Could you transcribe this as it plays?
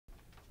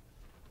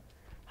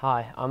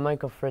Hi, I'm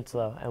Michael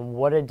Fritzlo, and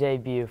what a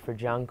debut for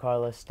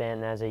Giancarlo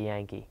Stanton as a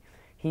Yankee.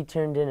 He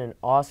turned in an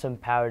awesome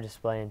power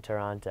display in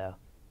Toronto.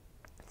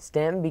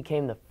 Stanton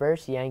became the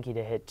first Yankee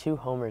to hit 2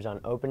 homers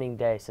on opening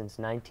day since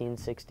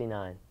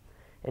 1969.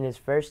 In his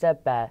first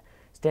at-bat,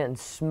 Stanton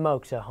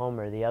smokes a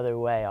homer the other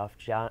way off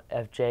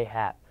F.J.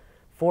 Happ,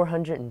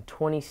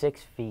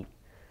 426 feet.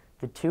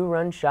 The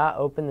 2-run shot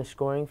opened the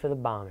scoring for the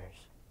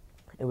Bombers.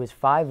 It was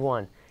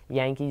 5-1,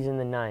 Yankees in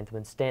the 9th,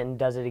 when Stanton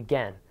does it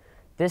again,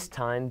 this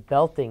time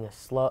belting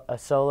a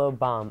solo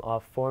bomb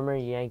off former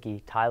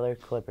Yankee Tyler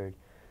Clippard,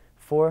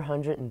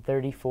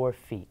 434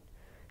 feet.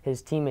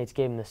 His teammates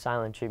gave him the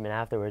silent treatment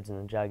afterwards in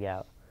the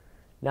dugout.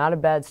 Not a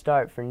bad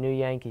start for new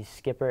Yankees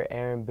skipper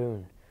Aaron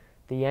Boone.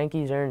 The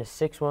Yankees earned a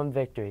 6-1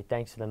 victory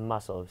thanks to the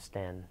muscle of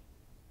Stanton.